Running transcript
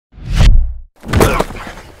Hey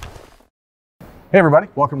everybody,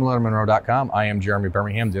 welcome to LettermenRow.com. I am Jeremy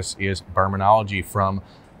Birmingham. This is Bermanology from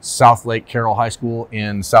Southlake, Carroll High School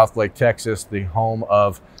in Southlake, Texas, the home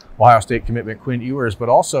of Ohio State commitment Quinn Ewers, but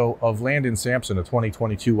also of Landon Samson, a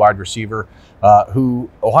 2022 wide receiver who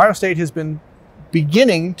Ohio State has been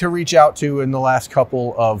beginning to reach out to in the last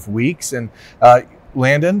couple of weeks. And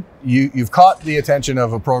Landon, you've caught the attention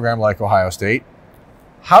of a program like Ohio State.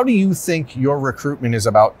 How do you think your recruitment is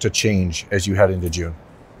about to change as you head into June?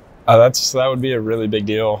 That would be a really big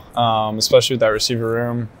deal, especially with that receiver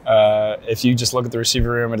room. If you just look at the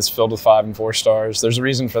receiver room, it is filled with 5 and 4 stars. There's a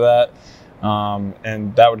reason for that,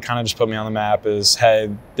 and that would kind of just put me on the map as,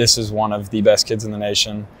 hey, this is one of the best kids in the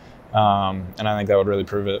nation, and I think that would really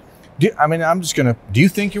prove it. Do you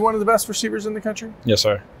think you're one of the best receivers in the country? Yes,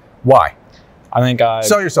 sir. Why?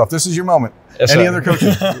 Sell yourself. This is your moment. Yes, Any sir. other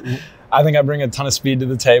coaches? I think I bring a ton of speed to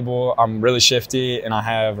the table. I'm really shifty, and I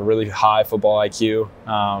have a really high football IQ.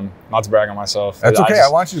 Not to brag on myself. That's okay. I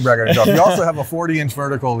want you to brag on yourself. You also have a 40-inch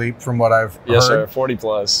vertical leap from what I've heard. Yes, sir. 40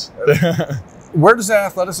 plus. Where does that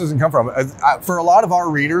athleticism come from? For a lot of our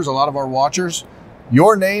readers, a lot of our watchers,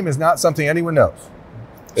 your name is not something anyone knows.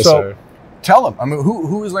 Yes, so sir. Tell them. I mean,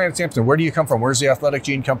 who is Landon Samson? Where do you come from? Where's the athletic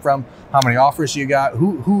gene come from? How many offers you got?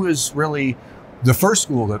 Who is really the first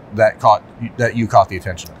school that you caught the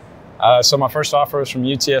attention of? So my first offer was from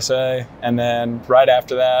UTSA, and then right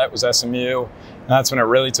after that was SMU, and that's when it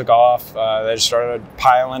really took off. They just started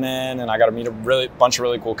piling in, and I got to meet a bunch of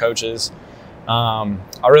really cool coaches.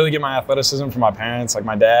 I really get my athleticism from my parents. Like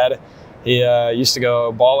my dad, he used to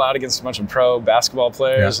go ball out against a bunch of pro basketball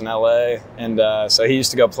players in LA, and so he used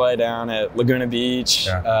to go play down at Laguna Beach,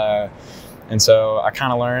 and so I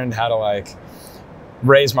kind of learned how to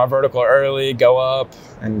raise my vertical early, go up,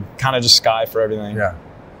 and kind of just sky for everything. Yeah.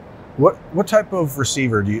 What type of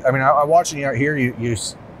receiver do you? I mean, I'm watching you out here. You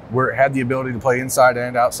had the ability to play inside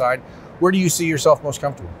and outside. Where do you see yourself most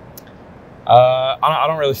comfortable? I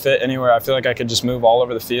don't really fit anywhere. I feel like I could just move all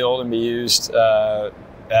over the field and be used at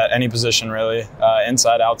any position, really,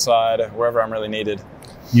 inside, outside, wherever I'm really needed.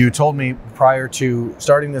 You told me prior to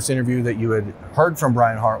starting this interview that you had heard from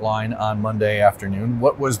Brian Hartline on Monday afternoon.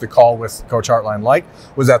 What was the call with Coach Hartline like?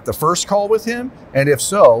 Was that the first call with him? And if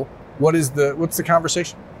so, what's the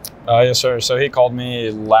conversation? Yes, sir. So he called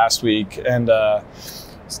me last week and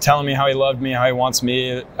was telling me how he loved me, how he wants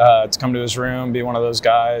me to come to his room, be one of those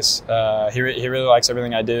guys. He really likes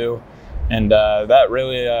everything I do, and that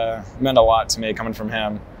really meant a lot to me coming from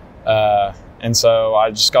him. And so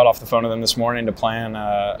I just got off the phone with him this morning to plan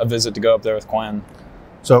a visit to go up there with Quinn.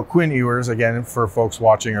 So Quinn Ewers, again, for folks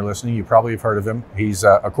watching or listening, you probably have heard of him. He's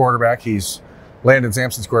a quarterback. He's Landon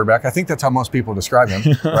Samson's quarterback. I think that's how most people describe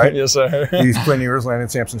him, right? Yes, sir. He's Quinn Ewers, Landon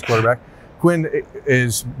Samson's quarterback. Quinn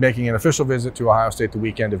is making an official visit to Ohio State the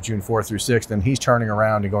weekend of June 4th through 6th, and he's turning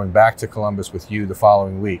around and going back to Columbus with you the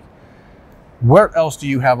following week. What else do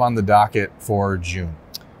you have on the docket for June?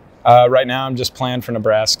 Right now, I'm just planned for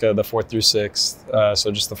Nebraska the 4th through 6th,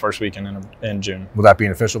 so just the first weekend in June. Will that be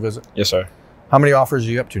an official visit? Yes, sir. How many offers are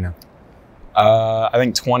you up to now? I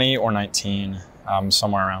think 20 or 19,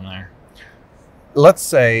 somewhere around there. Let's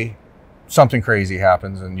say something crazy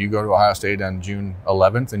happens and you go to Ohio State on June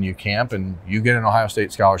 11th and you camp and you get an Ohio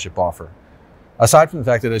State scholarship offer. Aside from the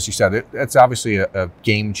fact that, as you said, it's obviously a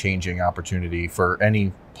game-changing opportunity for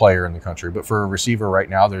any player in the country, but for a receiver right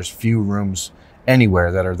now, there's few rooms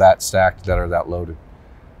anywhere that are that stacked, that are that loaded.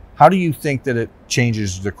 How do you think that it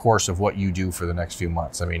changes the course of what you do for the next few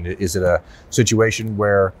months? I mean, is it a situation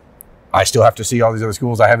where I still have to see all these other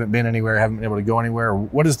schools, I haven't been anywhere, haven't been able to go anywhere? Or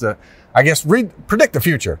what is predict the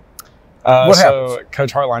future. What happens?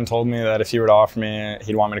 Coach Hartline told me that if he were to offer me,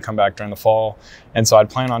 he'd want me to come back during the fall. And so I'd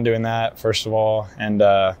plan on doing that, first of all. And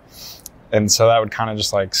so that would kind of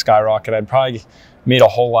just skyrocket. I'd probably meet a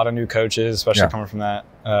whole lot of new coaches, especially coming from that,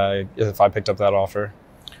 if I picked up that offer.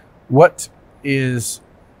 What is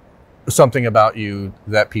something about you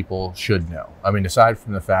that people should know? I mean, aside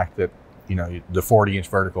from the fact that, the 40-inch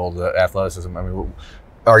vertical, the athleticism, I mean,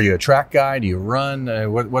 are you a track guy? Do you run?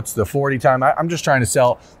 What's the 40 time? I'm just trying to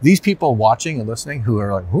sell these people watching and listening who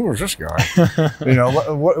are like, who is this guy?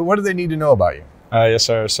 What do they need to know about you? Yes,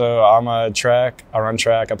 sir. So I'm a track. I run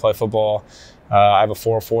track. I play football. I have a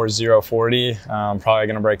 4.40 40. I'm probably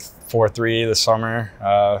going to break 4.3 this summer.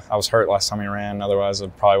 I was hurt last time I ran. Otherwise, I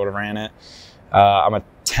probably would have ran it. I'm a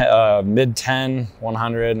mid-10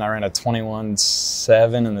 100, and I ran a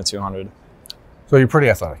 21.7 in the 200. So you're pretty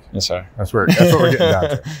athletic. Yes, sir. That's what we're getting down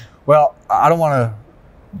to. Well, I don't want to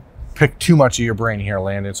pick too much of your brain here,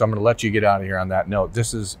 Landon, so I'm going to let you get out of here on that note.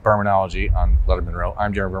 This is Bermanology on Lettermen Row.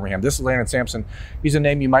 I'm Jeremy Birmingham. This is Landon Samson. He's a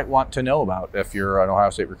name you might want to know about if you're an Ohio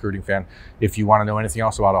State recruiting fan. If you want to know anything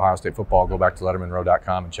else about Ohio State football, go back to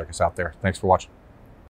lettermenrow.com and check us out there. Thanks for watching.